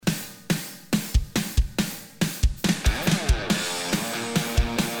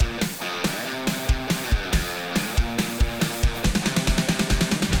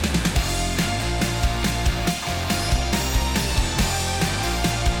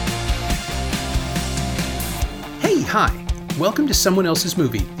Hi, welcome to Someone Else's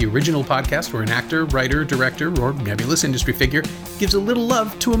Movie, the original podcast where an actor, writer, director, or nebulous industry figure gives a little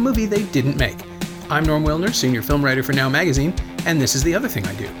love to a movie they didn't make. I'm Norm Wilner, senior film writer for Now Magazine, and this is the other thing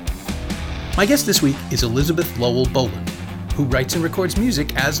I do. My guest this week is Elizabeth Lowell Boland, who writes and records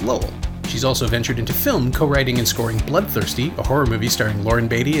music as Lowell. She's also ventured into film, co-writing and scoring Bloodthirsty, a horror movie starring Lauren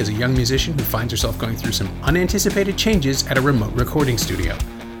Beatty as a young musician who finds herself going through some unanticipated changes at a remote recording studio.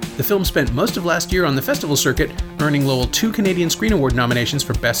 The film spent most of last year on the festival circuit, earning Lowell 2 Canadian Screen Award nominations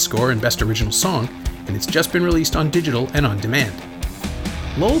for Best Score and Best Original Song, and it's just been released on digital and on demand.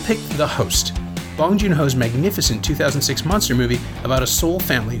 Lowell picked The Host, Bong Joon-ho's magnificent 2006 monster movie about a Seoul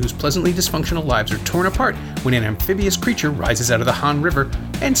family whose pleasantly dysfunctional lives are torn apart when an amphibious creature rises out of the Han River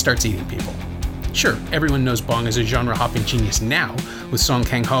and starts eating people. Sure, everyone knows Bong as a genre-hopping genius now, with Song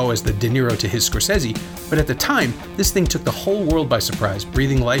Kang-ho as the De Niro to his Scorsese, but at the time, this thing took the whole world by surprise,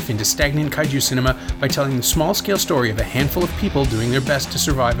 breathing life into stagnant kaiju cinema by telling the small-scale story of a handful of people doing their best to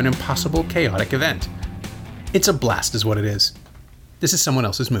survive an impossible, chaotic event. It's a blast is what it is. This is Someone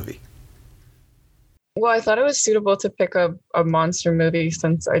Else's Movie. Well, I thought it was suitable to pick a monster movie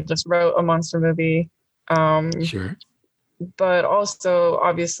since I just wrote a monster movie. Sure. But also,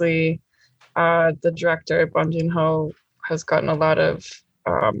 obviously, the director, Bong Joon-ho, has gotten a lot of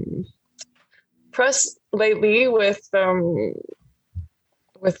press lately with the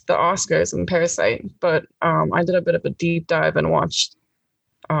Oscars and Parasite. But I did a bit of a deep dive and watched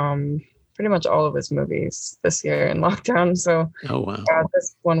pretty much all of his movies this year in lockdown. So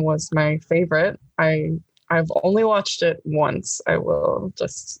this one was my favorite. I've only watched it once, I will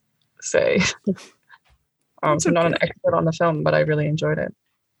just say. I'm not an expert on the film, but I really enjoyed it.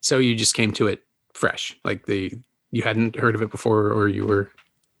 So you just came to it fresh, like you hadn't heard of it before, or you were?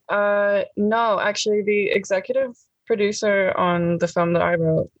 No, actually, the executive producer on the film that I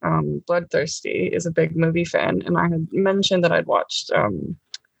wrote, Bloodthirsty, is a big movie fan, and I had mentioned that I'd watched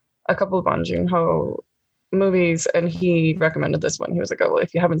a couple of Bong Joon-ho movies, and he recommended this one. He was like, "Oh, well,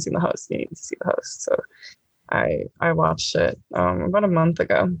 if you haven't seen The Host, you need to see The Host." So I watched it about a month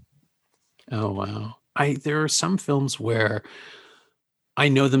ago. Oh wow! There are some films where I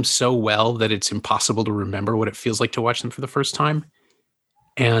know them so well that it's impossible to remember what it feels like to watch them for the first time.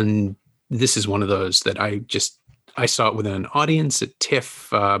 And this is one of those that I saw it with an audience at TIFF,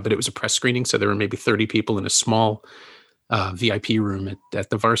 but it was a press screening, so there were maybe 30 people in a small VIP room at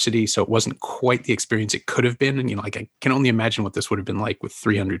the Varsity, so it wasn't quite the experience it could have been. And I can only imagine what this would have been like with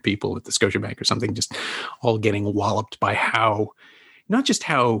 300 people at the Scotiabank or something, just all getting walloped by not just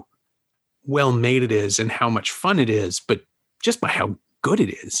how well made it is and how much fun it is, but just by how good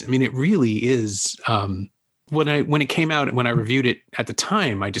it is. I mean, it really is. When it came out and when I reviewed it at the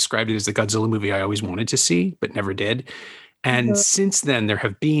time, I described it as the Godzilla movie I always wanted to see, but never did. And since then, there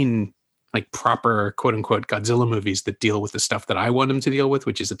have been like proper quote unquote Godzilla movies that deal with the stuff that I want them to deal with,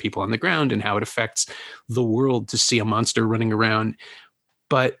 which is the people on the ground and how it affects the world to see a monster running around.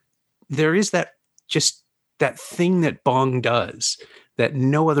 But there is that thing that Bong does that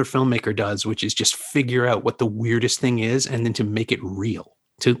no other filmmaker does, which is just figure out what the weirdest thing is and then to make it real,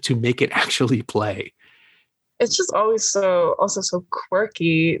 to make it actually play. It's just always so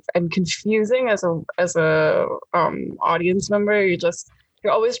quirky and confusing as a audience member.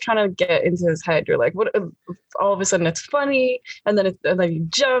 You're always trying to get into his head. You're like, what? All of a sudden it's funny, and then you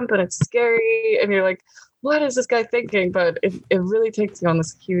jump and it's scary, and you're like, what is this guy thinking? But it really takes you on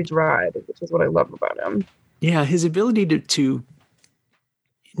this huge ride, which is what I love about him. Yeah, his ability to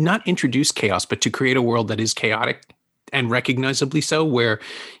not introduce chaos, but to create a world that is chaotic and recognizably so, where,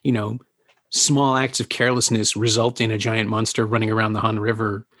 small acts of carelessness result in a giant monster running around the Han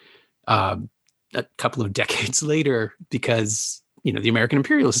River a couple of decades later because, the American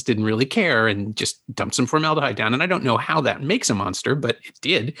imperialists didn't really care and just dumped some formaldehyde down. And I don't know how that makes a monster, but it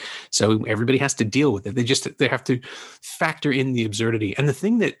did. So everybody has to deal with it. They have to factor in the absurdity. And the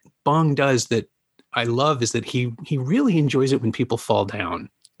thing that Bong does that I love is that he really enjoys it when people fall down,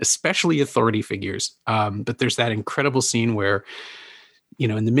 especially authority figures. But there's that incredible scene where,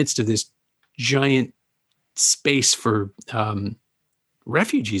 in the midst of this giant space for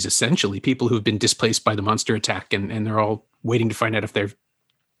refugees, essentially people who have been displaced by the monster attack, and they're all waiting to find out if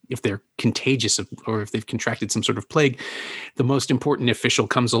they're contagious or if they've contracted some sort of plague. The most important official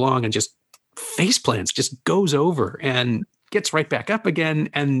comes along and just face plants, just goes over and gets right back up again.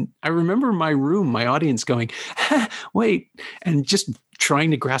 And I remember my audience going, wait, and just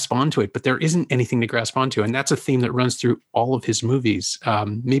trying to grasp onto it, but there isn't anything to grasp onto. And that's a theme that runs through all of his movies,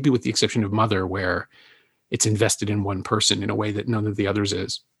 maybe with the exception of Mother, where it's invested in one person in a way that none of the others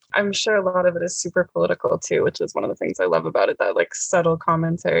is. I'm sure a lot of it is super political too, which is one of the things I love about it, that like subtle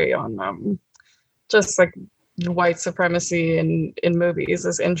commentary on just like white supremacy in movies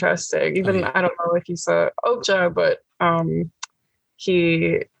is interesting. Even I don't know if you saw Okja, but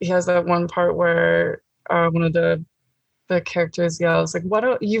he has that one part where one of the characters yells like, "Why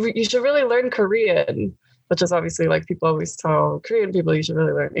don't you should really learn Korean?" Which is obviously like people always tell Korean people you should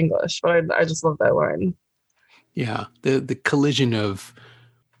really learn English, but I just love that line. Yeah, the collision of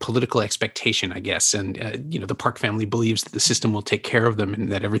political expectation, I guess, and the Park family believes that the system will take care of them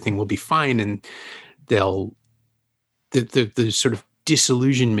and that everything will be fine, and they'll the sort of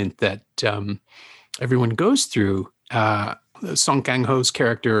disillusionment that everyone goes through. Song Kang-ho's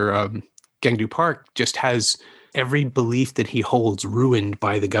character, Gangdu Park, just has every belief that he holds ruined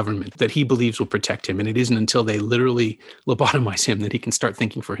by the government that he believes will protect him. And it isn't until they literally lobotomize him that he can start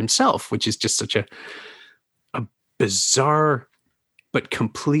thinking for himself, which is just such a bizarre but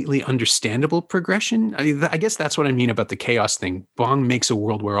completely understandable progression. I mean, I guess that's what I mean about the chaos thing. Bong makes a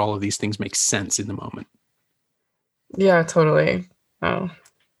world where all of these things make sense in the moment. Yeah, totally. Oh.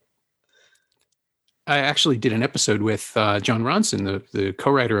 I actually did an episode with John Ronson, the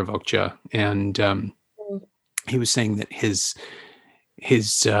co-writer of Okja, and he was saying that his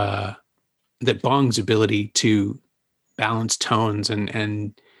that Bong's ability to balance tones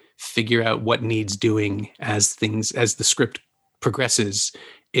and figure out what needs doing as the script progresses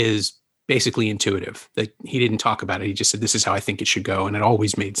is basically intuitive. That he didn't talk about it. He just said, "This is how I think it should go," and it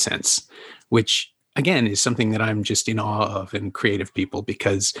always made sense, which again is something that I'm just in awe of in creative people,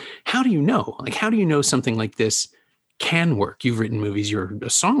 because how do you know? Like, how do you know something like this can work? You've written movies, you're a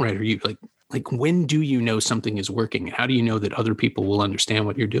songwriter, you like when do you know something is working? And how do you know that other people will understand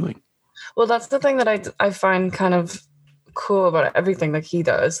what you're doing? Well, that's the thing that I find kind of cool about everything that he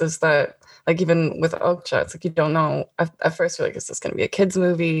does, is that like even with Okja, it's like you don't know at first you're like, is this going to be a kids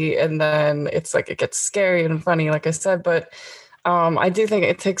movie? And then it's like it gets scary and funny, like I said, but I do think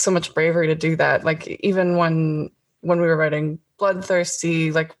it takes so much bravery to do that. Like even when we were writing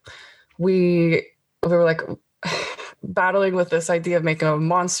Bloodthirsty, like we were like battling with this idea of making a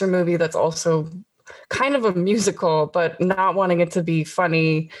monster movie that's also kind of a musical, but not wanting it to be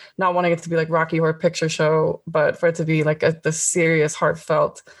funny, not wanting it to be like Rocky Horror Picture Show, but for it to be like the serious,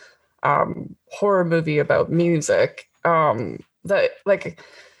 heartfelt horror movie about music. That like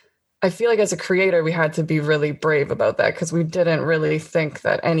I feel like as a creator, we had to be really brave about that, because we didn't really think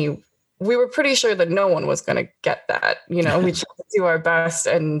that we were pretty sure that no one was going to get that. We tried to do our best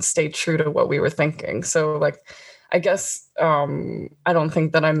and stay true to what we were thinking. So like, I guess I don't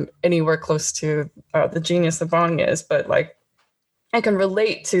think that I'm anywhere close to the genius that Bong is, but like I can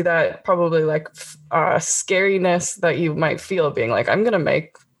relate to that probably like scariness that you might feel being like, I'm going to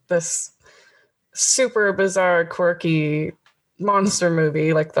make this super bizarre, quirky monster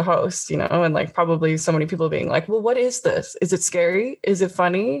movie like The Host, and like probably so many people being like, well, what is this? Is it scary? Is it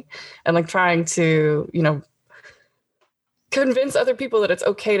funny? And like trying to, convince other people that it's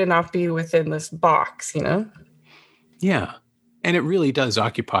okay to not be within this box, Yeah. And it really does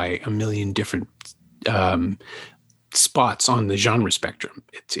occupy a million different spots on the genre spectrum.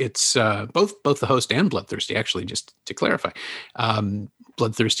 It's both The Host and Bloodthirsty, actually, just to clarify.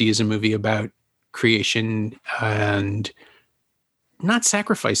 Bloodthirsty is a movie about creation and not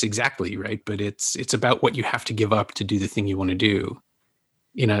sacrifice exactly, right? But it's about what you have to give up to do the thing you want to do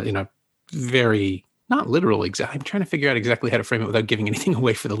in a very, not literal exact. I'm trying to figure out exactly how to frame it without giving anything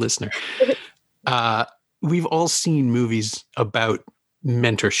away for the listener. We've all seen movies about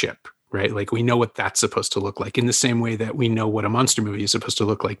mentorship, right? Like we know what that's supposed to look like, in the same way that we know what a monster movie is supposed to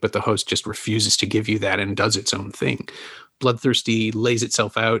look like, but The Host just refuses to give you that and does its own thing. Bloodthirsty lays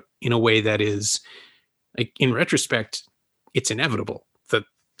itself out in a way that is, like, in retrospect, it's inevitable that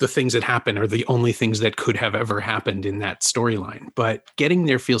the things that happen are the only things that could have ever happened in that storyline. But getting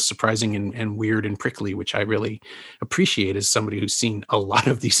there feels surprising and weird and prickly, which I really appreciate as somebody who's seen a lot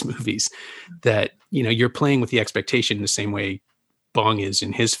of these movies, that, you're playing with the expectation the same way Bong is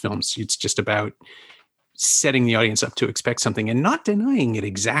in his films. It's just about setting the audience up to expect something and not denying it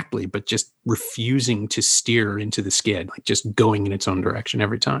exactly, but just refusing to steer into the skid, like just going in its own direction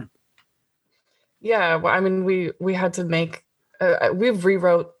every time. Yeah, well, I mean, we had to make, we've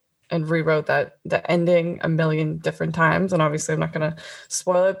rewrote that the ending a million different times, and obviously I'm not going to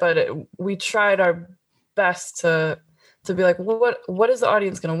spoil it, but we tried our best to be like, what is the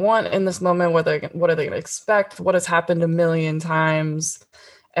audience going to want in this moment? What are they going to expect? What has happened a million times,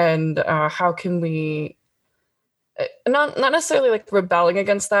 and how can we not necessarily like rebelling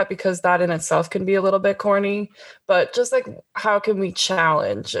against that, because that in itself can be a little bit corny, but just like how can we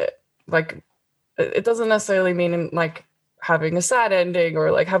challenge it? Like, it doesn't necessarily mean like having a sad ending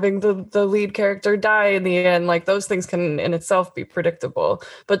or like having the lead character die in the end, like those things can in itself be predictable.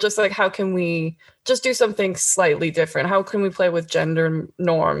 But just like how can we just do something slightly different? How can we play with gender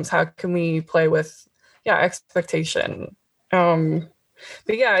norms? How can we play with expectation? But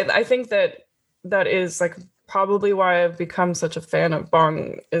yeah, I think that is like probably why I've become such a fan of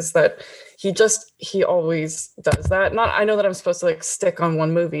Bong, is that he always does that. Not, I know that I'm supposed to like stick on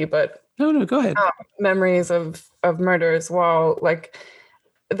one movie, but No, go ahead. Memories of Murder as well. Like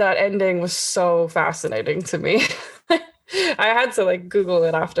that ending was so fascinating to me. I had to like Google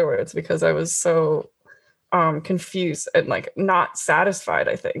it afterwards because I was so confused and like not satisfied,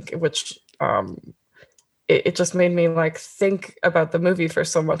 I think, which it just made me like think about the movie for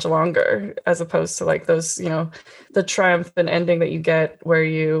so much longer, as opposed to like those, the triumphant ending that you get where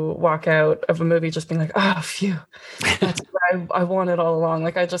you walk out of a movie just being like, oh, phew, that's what I wanted all along.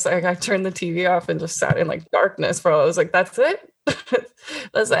 Like I turned the TV off and just sat in like darkness for I was like, that's it?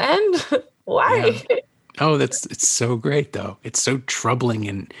 That's the end? Why? Yeah. Oh, it's so great though. It's so troubling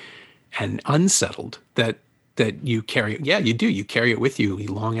and unsettled that you carry it. Yeah, you do. You carry it with you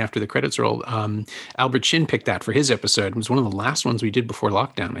long after the credits roll. Albert Shin picked that for his episode. It was one of the last ones we did before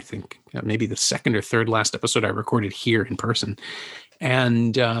lockdown, I think. Maybe the second or third last episode I recorded here in person.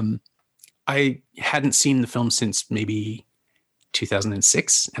 And I hadn't seen the film since maybe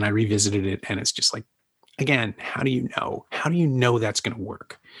 2006, and I revisited it, and it's just like, again, how do you know? How do you know that's going to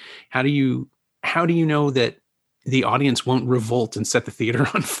work? How do you know that the audience won't revolt and set the theater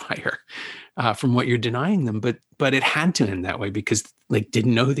on fire from what you're denying them? But it had to end that way because they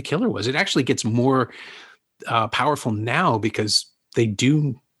didn't know who the killer was. It actually gets more powerful now because they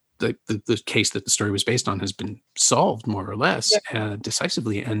do. The case that the story was based on has been solved more or less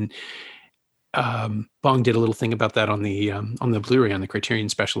decisively. And Bong did a little thing about that on the Blu-ray, on the Criterion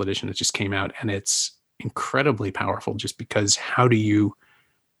Special Edition that just came out, and it's incredibly powerful. Just because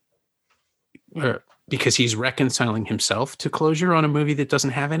because he's reconciling himself to closure on a movie that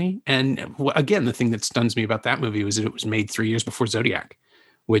doesn't have any. And again, the thing that stuns me about that movie was that it was made 3 years before Zodiac,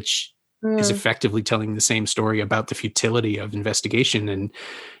 which is effectively telling the same story about the futility of investigation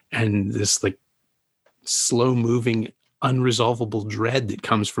and this like slow moving, unresolvable dread that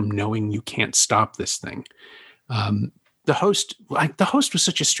comes from knowing you can't stop this thing. The Host was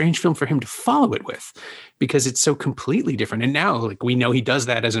such a strange film for him to follow it with because it's so completely different. And now, like, we know he does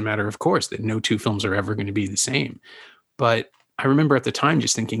that as a matter of course, that no two films are ever going to be the same. But I remember at the time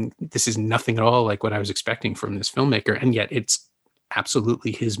just thinking, this is nothing at all like what I was expecting from this filmmaker. And yet it's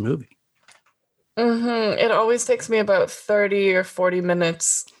absolutely his movie. Mm-hmm. It always takes me about 30 or 40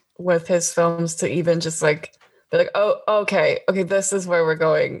 minutes with his films to even just like be like, oh, okay, this is where we're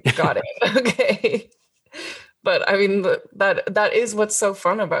going. Got it. Okay. But I mean, that is what's so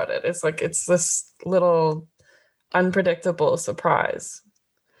fun about it. It's like, it's this little unpredictable surprise.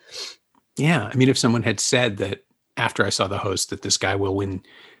 Yeah. I mean, if someone had said that after I saw The Host, that this guy will win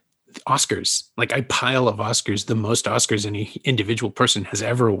Oscars, like a pile of Oscars, the most Oscars any individual person has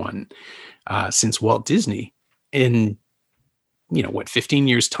ever won since Walt Disney, in 15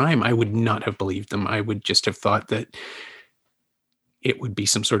 years time, I would not have believed them. I would just have thought that it would be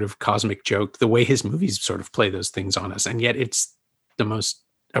some sort of cosmic joke, the way his movies sort of play those things on us. And yet it's the most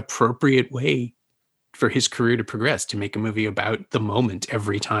appropriate way for his career to progress, to make a movie about the moment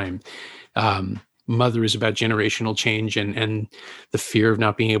every time. Mother is about generational change and the fear of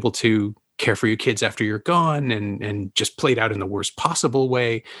not being able to care for your kids after you're gone, and just played out in the worst possible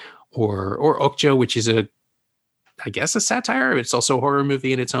way. Or Okja, which is I guess a satire. It's also a horror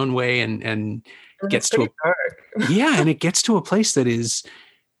movie in its own way, and gets to and it gets to a place that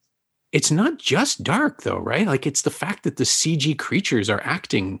it's not just dark though, right? Like, it's the fact that the CG creatures are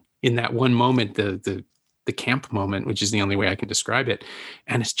acting in that one moment, the camp moment, which is the only way I can describe it.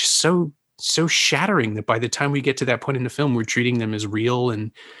 And it's just so shattering that by the time we get to that point in the film, we're treating them as real.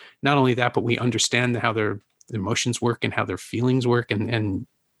 And not only that, but we understand how their emotions work and how their feelings work and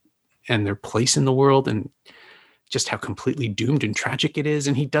their place in the world, and just how completely doomed and tragic it is.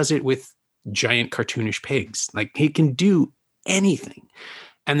 And he does it with giant cartoonish pigs. Like, he can do anything.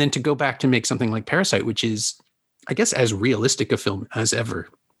 And then to go back to make something like Parasite, which is, I guess, as realistic a film as ever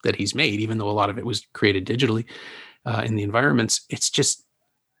that he's made, even though a lot of it was created digitally in the environments. It's just,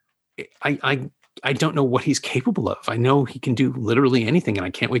 I don't know what he's capable of. I know he can do literally anything, and I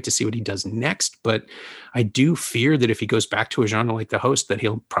can't wait to see what he does next. But I do fear that if he goes back to a genre like The Host, that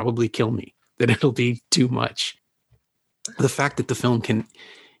he'll probably kill me, that it'll be too much. The fact that the film can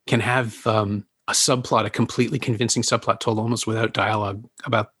have a subplot, a completely convincing subplot told almost without dialogue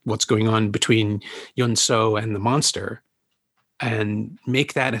about what's going on between Yun-so and the monster, and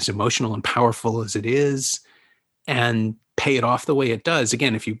make that as emotional and powerful as it is, and pay it off the way it does.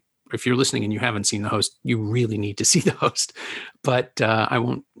 Again, if you're listening and you haven't seen The Host, you really need to see The Host. But I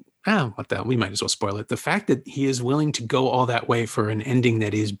won't. What the hell? We might as well spoil it. The fact that he is willing to go all that way for an ending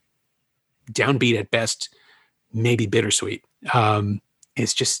that is downbeat at best, maybe bittersweet,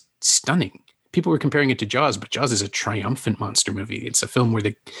 is just stunning. People were comparing it to Jaws, but Jaws is a triumphant monster movie. It's a film where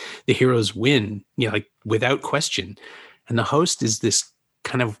the heroes win, like without question. And The Host is this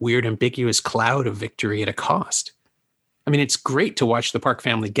kind of weird, ambiguous cloud of victory at a cost. I mean, it's great to watch the Park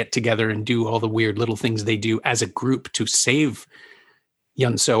family get together and do all the weird little things they do as a group to save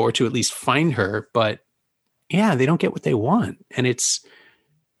Yun-so, or to at least find her. But yeah, they don't get what they want. And it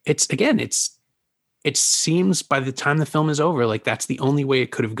seems by the time the film is over, like that's the only way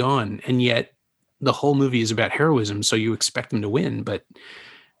it could have gone. And yet the whole movie is about heroism. So you expect them to win, but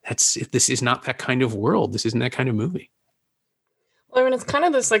this is not that kind of world. This isn't that kind of movie. Well, I mean, it's kind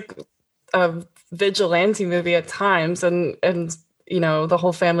of this like vigilante movie at times, and the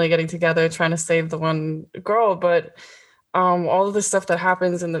whole family getting together trying to save the one girl, but all of the stuff that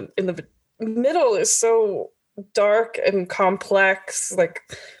happens in the middle is so dark and complex, like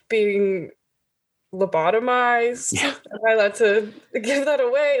being lobotomized. Yeah. Am I allowed to give that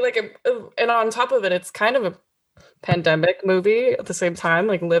away? And on top of it, it's kind of a pandemic movie at the same time,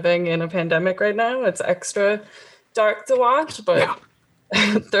 like living in a pandemic right now. It's extra dark to watch, but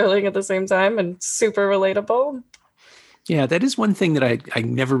thrilling at the same time and super relatable. Yeah, that is one thing that I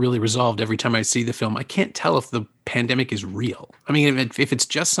never really resolved every time I see the film. I can't tell if the pandemic is real. I mean, if it's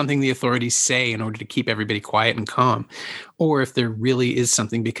just something the authorities say in order to keep everybody quiet and calm, or if there really is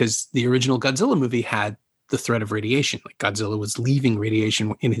something, because the original Godzilla movie had the threat of radiation. Like Godzilla was leaving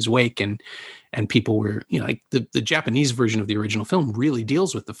radiation in his wake, and people were, like the Japanese version of the original film really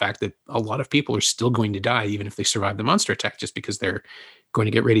deals with the fact that a lot of people are still going to die, even if they survive the monster attack, just because they're going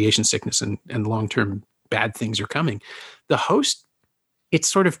to get radiation sickness and long-term bad things are coming. The Host, it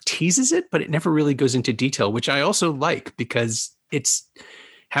sort of teases it, but it never really goes into detail, which I also like, because it's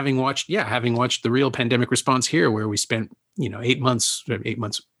having watched the real pandemic response here, where we spent, 8 months,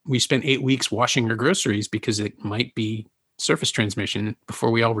 we spent 8 weeks washing our groceries because it might be surface transmission before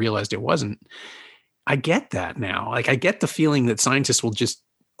we all realized it wasn't. I get that now. Like, I get the feeling that scientists will just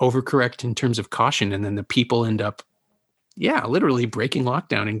overcorrect in terms of caution, and then the people end up, literally breaking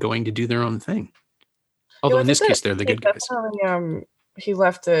lockdown and going to do their own thing. Although in this case, they're the good guys. He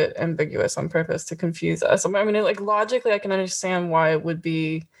left it ambiguous on purpose to confuse us. I mean, logically, I can understand why it would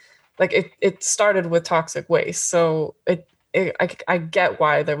be like it started with toxic waste. So I get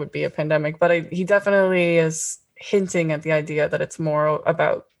why there would be a pandemic, but he definitely is hinting at the idea that it's more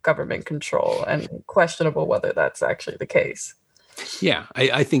about government control, and questionable whether that's actually the case. Yeah,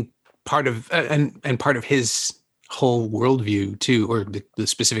 I think part of and part of his whole worldview too, or the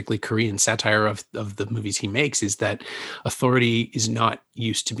specifically Korean satire of the movies he makes, is that authority is not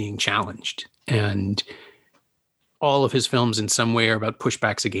used to being challenged. And all of his films in some way are about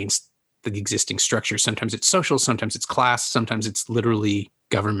pushbacks against the existing structure. Sometimes it's social, sometimes it's class, sometimes it's literally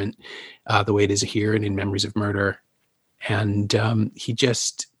government, the way it is here and in Memories of Murder. And he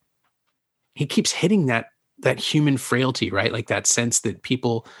keeps hitting that human frailty, right? Like that sense that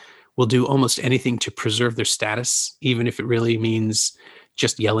people will do almost anything to preserve their status, even if it really means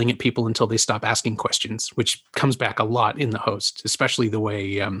just yelling at people until they stop asking questions, which comes back a lot in The Host, especially the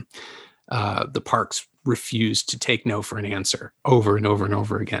way the Parks refuse to take no for an answer over and over and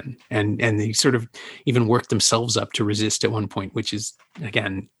over again. And they sort of even work themselves up to resist at one point, which is,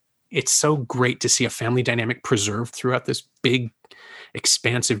 again, it's so great to see a family dynamic preserved throughout this big,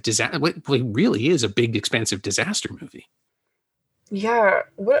 expansive disaster. It really is a big, expansive disaster movie. Yeah.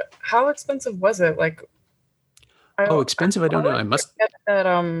 How expensive was it? Expensive? I don't know. I must get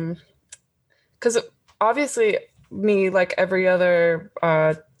that. Because obviously, me, like every other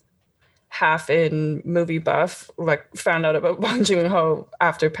half in movie buff, like found out about Bong Joon-ho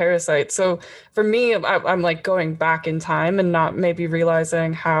after Parasite. So for me, I'm like going back in time and not maybe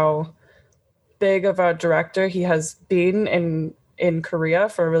realizing how big of a director he has been in Korea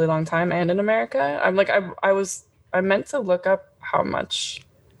for a really long time and in America. I'm like, I meant to look up how much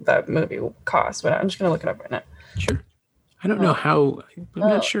that movie will cost, but I'm just gonna look it up right now. Sure. I don't know how. I'm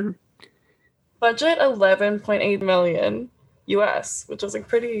not sure. Budget $11.8 million US, which is like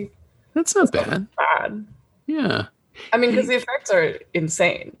pretty. That's not bad. Bad. Yeah. I mean, because the effects are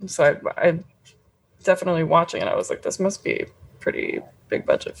insane. So I definitely watching it, I was like, this must be a pretty big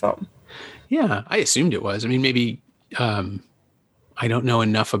budget film. Yeah, I assumed it was. I mean, maybe I don't know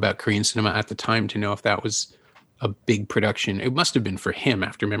enough about Korean cinema at the time to know if that was a big production. It must have been for him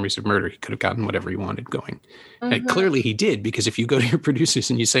after Memories of Murder. He could have gotten whatever he wanted going. Mm-hmm. And clearly he did, because if you go to your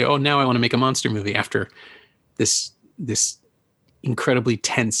producers and you say, oh, now I want to make a monster movie after this this incredibly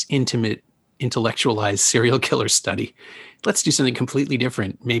tense, intimate, intellectualized serial killer study. Let's do something completely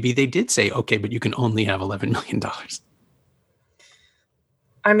different. Maybe they did say, okay, but you can only have $11 million.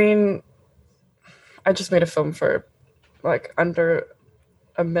 I mean, I just made a film for like under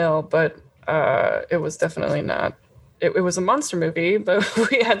 $1 million, but it was definitely not. It was a monster movie, but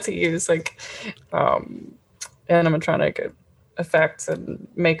we had to use like animatronic effects and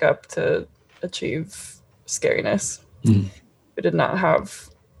makeup to achieve scariness. Mm. We did not have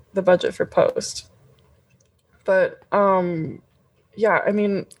the budget for post. But yeah, I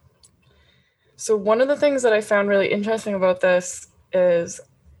mean, so one of the things that I found really interesting about this is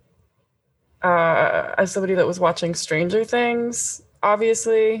as somebody that was watching Stranger Things,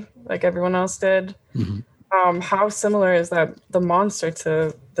 obviously, like everyone else did, how similar is that the monster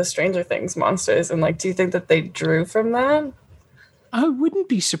to the Stranger Things monsters? And like, do you think that they drew from that? I wouldn't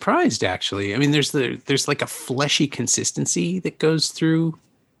be surprised, actually. I mean, there's like a fleshy consistency that goes through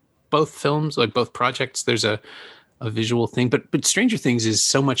both films, like both projects. There's a visual thing, but Stranger Things is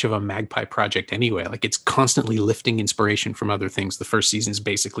so much of a magpie project anyway. Like it's constantly lifting inspiration from other things. The first season is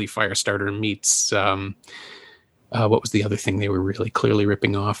basically Firestarter meets what was the other thing they were really clearly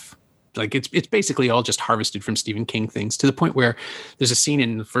ripping off? Like it's basically all just harvested from Stephen King things, to the point where there's a scene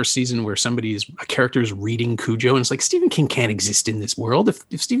in the first season where a character is reading Cujo, and it's like, Stephen King can't exist in this world.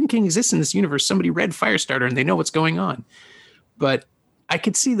 If Stephen King exists in this universe, somebody read Firestarter and they know what's going on. But I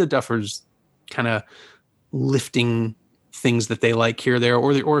could see the Duffers kind of lifting things that they like here or there,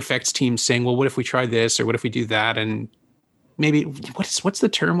 or the effects team saying, well, what if we try this, or what if we do that? And maybe what's the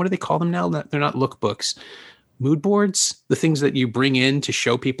term? What do they call them now? They're not lookbooks. Mood boards, the things that you bring in to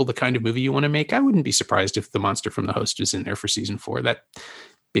show people the kind of movie you want to make. I wouldn't be surprised if the monster from The Host is in there for season 4. That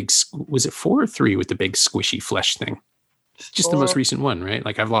big, was it 4 or 3 with the big squishy flesh thing? Just 4. The most recent one, right?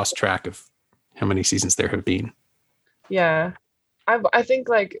 Like I've lost track of how many seasons there have been. Yeah. I think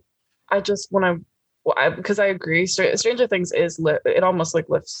like, I just want to, because I agree, Stranger Things it almost like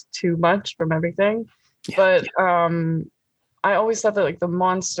lifts too much from everything. Yeah, but I always thought that like the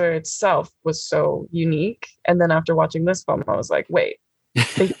monster itself was so unique, and then after watching this film, I was like, wait,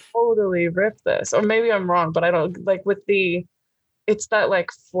 they totally ripped this. Or maybe I'm wrong, but I don't like it's that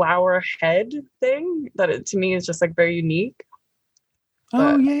like flower head thing that to me is just like very unique.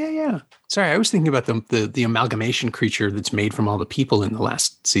 Oh, yeah. Sorry, I was thinking about the amalgamation creature that's made from all the people in the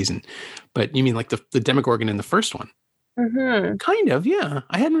last season. But you mean like the Demogorgon in the first one? Mm-hmm. Kind of, yeah.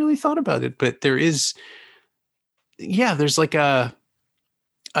 I hadn't really thought about it, but there's like a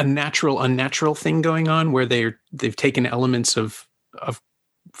natural unnatural thing going on where they've taken elements of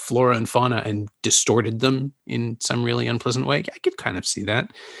flora and fauna and distorted them in some really unpleasant way. I could kind of see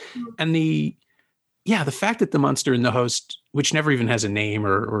that. Mm-hmm. And the fact that the monster in The Host, which never even has a name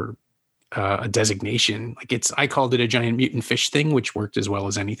or a designation, like I called it a giant mutant fish thing, which worked as well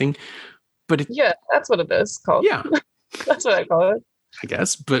as anything. But that's what it is called. Yeah, that's what I call it, I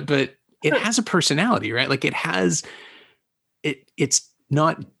guess. But it has a personality, right? Like it's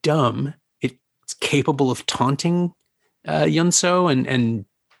not dumb. It's capable of taunting Yun-so and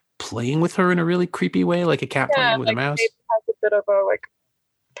playing with her in a really creepy way, like a cat playing with a mouse. It has a bit of a like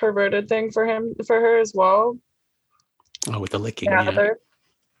perverted thing for her as well. Oh, with the licking. Yeah.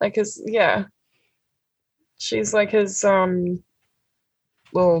 Like she's like his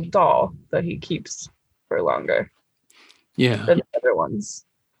little doll that he keeps for longer. Yeah. Than the other ones.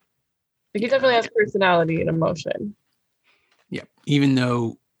 Like he definitely has personality and emotion. Yeah. Even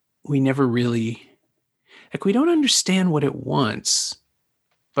though we never really, like, we don't understand what it wants,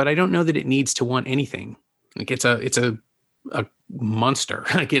 but I don't know that it needs to want anything. Like it's a monster.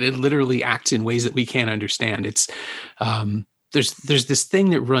 Like it literally acts in ways that we can't understand. It's there's this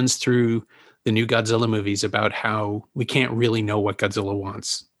thing that runs through the new Godzilla movies about how we can't really know what Godzilla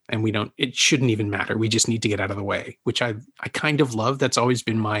wants, and it shouldn't even matter. We just need to get out of the way, which I kind of love. That's always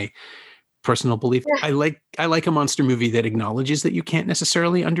been my personal belief. Yeah. I like a monster movie that acknowledges that you can't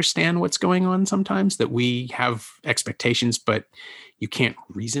necessarily understand what's going on sometimes, that we have expectations, but you can't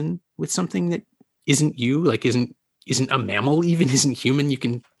reason with something that isn't you, like isn't a mammal, even isn't human. You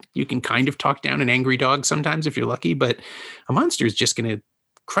can kind of talk down an angry dog sometimes if you're lucky, but a monster is just going to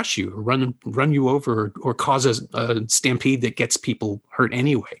crush you or run you over or cause a stampede that gets people hurt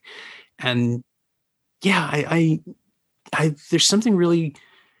anyway. And yeah, I there's something really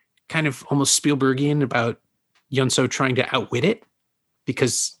kind of almost Spielbergian about Yun-so trying to outwit it,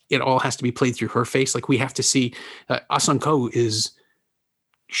 because it all has to be played through her face. Like we have to see Asanko is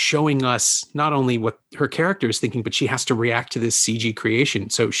showing us not only what her character is thinking, but she has to react to this CG creation.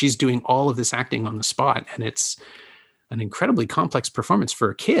 So she's doing all of this acting on the spot, and it's an incredibly complex performance for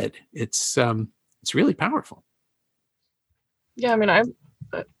a kid. It's really powerful. Yeah, I mean,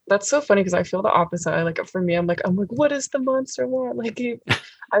 that's so funny because I feel the opposite. For me, I'm like, what is the monster want? Like,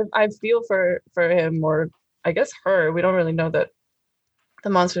 I feel for him, or I guess her. We don't really know that the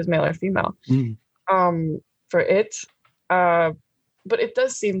monster is male or female. Mm. For it, but it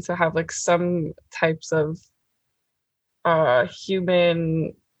does seem to have like some types of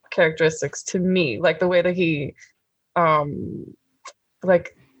human characteristics to me, like the way that he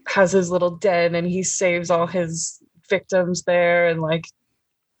like has his little den and he saves all his victims there, and like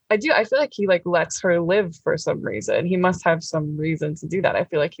I feel like he like lets her live for some reason. He must have some reason to do that. I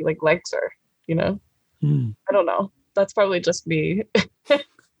feel like he like likes her, you know. I don't know, that's probably just me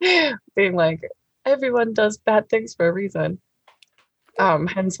being like, everyone does bad things for a reason.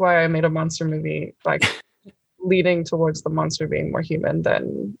 Hence why I made a monster movie, like leading towards the monster being more human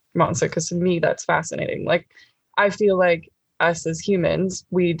than monster, because to me that's fascinating. Like, I feel like us as humans,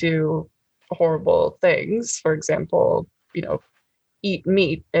 we do horrible things. For example, eat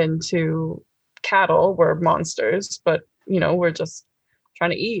meat into cattle. We're monsters, but we're just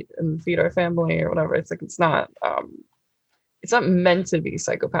trying to eat and feed our family or whatever. It's like it's not meant to be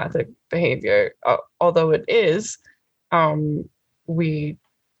psychopathic behavior, although it is. We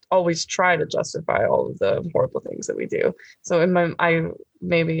always try to justify all of the horrible things that we do. So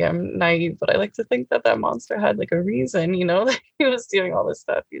maybe I'm naive, but I like to think that monster had like a reason, that he was doing all this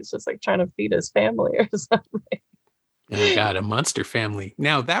stuff. He was just like trying to feed his family or something. Oh God, a monster family.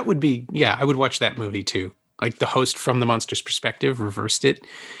 Now that would be, yeah, I would watch that movie too. Like the host from the monster's perspective reversed it.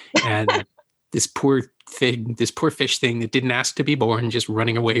 And this poor fish thing that didn't ask to be born, just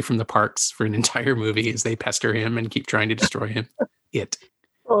running away from the parks for an entire movie as they pester him and keep trying to destroy him.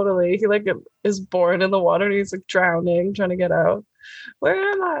 Totally. He like is born in the water and he's like drowning, trying to get out. Where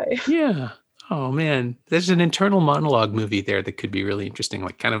am I? Yeah. Oh man. There's an internal monologue movie there that could be really interesting.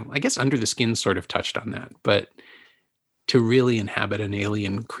 Like kind of, I guess Under the Skin sort of touched on that, but to really inhabit an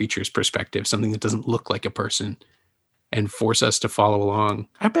alien creature's perspective, something that doesn't look like a person, and force us to follow along.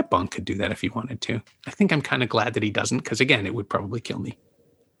 I bet Bong could do that if he wanted to. I think I'm kind of glad that he doesn't, because again, it would probably kill me.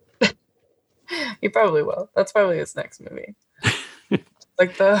 He probably will. That's probably his next movie.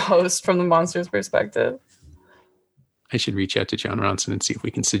 Like the host from the monster's perspective. I should reach out to John Ronson and see if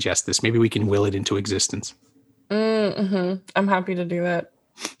we can suggest this. Maybe we can will it into existence. I'm happy to do that.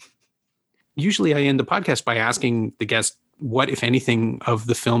 Usually I end the podcast by asking the guest what, if anything, of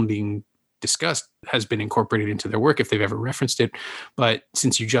the film being discussed has been incorporated into their work, if they've ever referenced it. But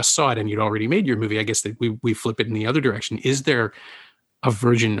since you just saw it and you'd already made your movie, I guess that we flip it in the other direction. Is there a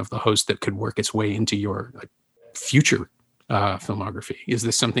version of the host that could work its way into your future filmography? Is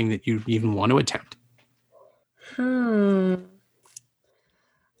this something that you even want to attempt?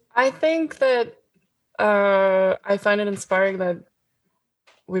 I think that I find it inspiring that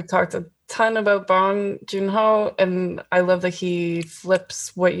we've talked a ton about Bong Joon-ho, and I love that he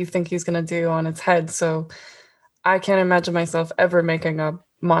flips what you think he's going to do on its head. So I can't imagine myself ever making a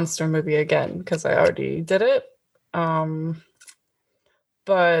monster movie again, because I already did it.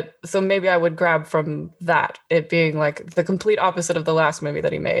 But so maybe I would grab from that, it being like the complete opposite of the last movie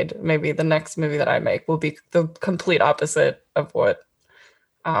that he made. Maybe the next movie that I make will be the complete opposite of what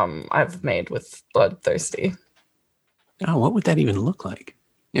I've made with Bloodthirsty. Oh, what would that even look like?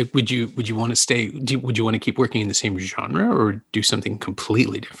 Would you want to would you want to keep working in the same genre or do something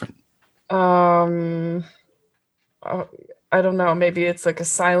completely different? I don't know. Maybe it's like a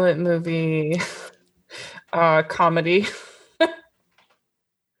silent movie, comedy.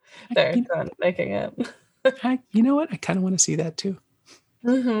 They're done making it. You know what? I kind of want to see that too.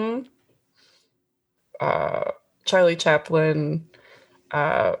 Charlie Chaplin,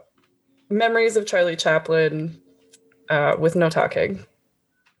 memories of Charlie Chaplin, with no talking.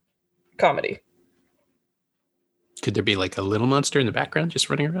 Comedy. Could there be like a little monster in the background just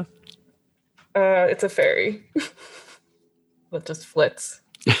running around? It's a fairy that just flits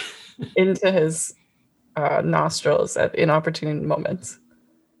into his nostrils at inopportune moments.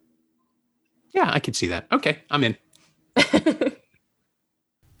 Yeah, I could see that. Okay, I'm in.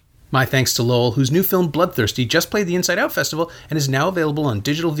 My thanks to Lowell, whose new film Bloodthirsty just played the Inside Out Festival and is now available on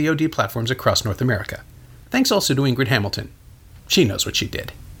digital VOD platforms across North America. Thanks also to Ingrid Hamilton. She knows what she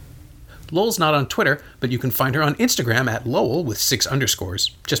did. Lowell's not on Twitter, but you can find her on Instagram at Lowell with 6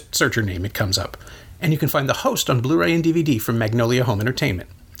 underscores. Just search her name, it comes up. And you can find the host on Blu-ray and DVD from Magnolia Home Entertainment.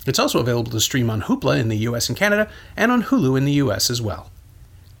 It's also available to stream on Hoopla in the US and Canada, and on Hulu in the US as well.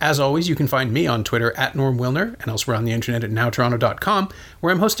 As always, you can find me on Twitter at Norm Wilner and elsewhere on the internet at nowtoronto.com,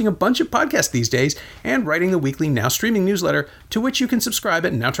 where I'm hosting a bunch of podcasts these days and writing the weekly Now Streaming newsletter, to which you can subscribe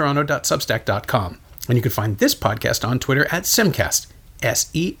at nowtoronto.substack.com. And you can find this podcast on Twitter at Semcast,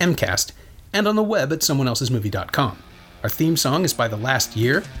 SEMcast, and on the web at someoneelsesmovie.com. Our theme song is by The Last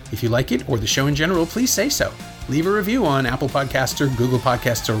Year. If you like it or the show in general, please say so. Leave a review on Apple Podcasts or Google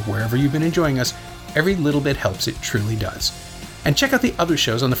Podcasts or wherever you've been enjoying us. Every little bit helps, it truly does. And check out the other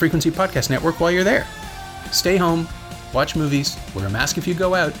shows on the Frequency Podcast Network while you're there. Stay home, watch movies, wear a mask if you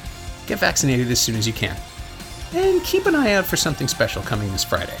go out, get vaccinated as soon as you can. And keep an eye out for something special coming this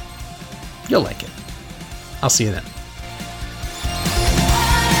Friday. You'll like it. I'll see you then.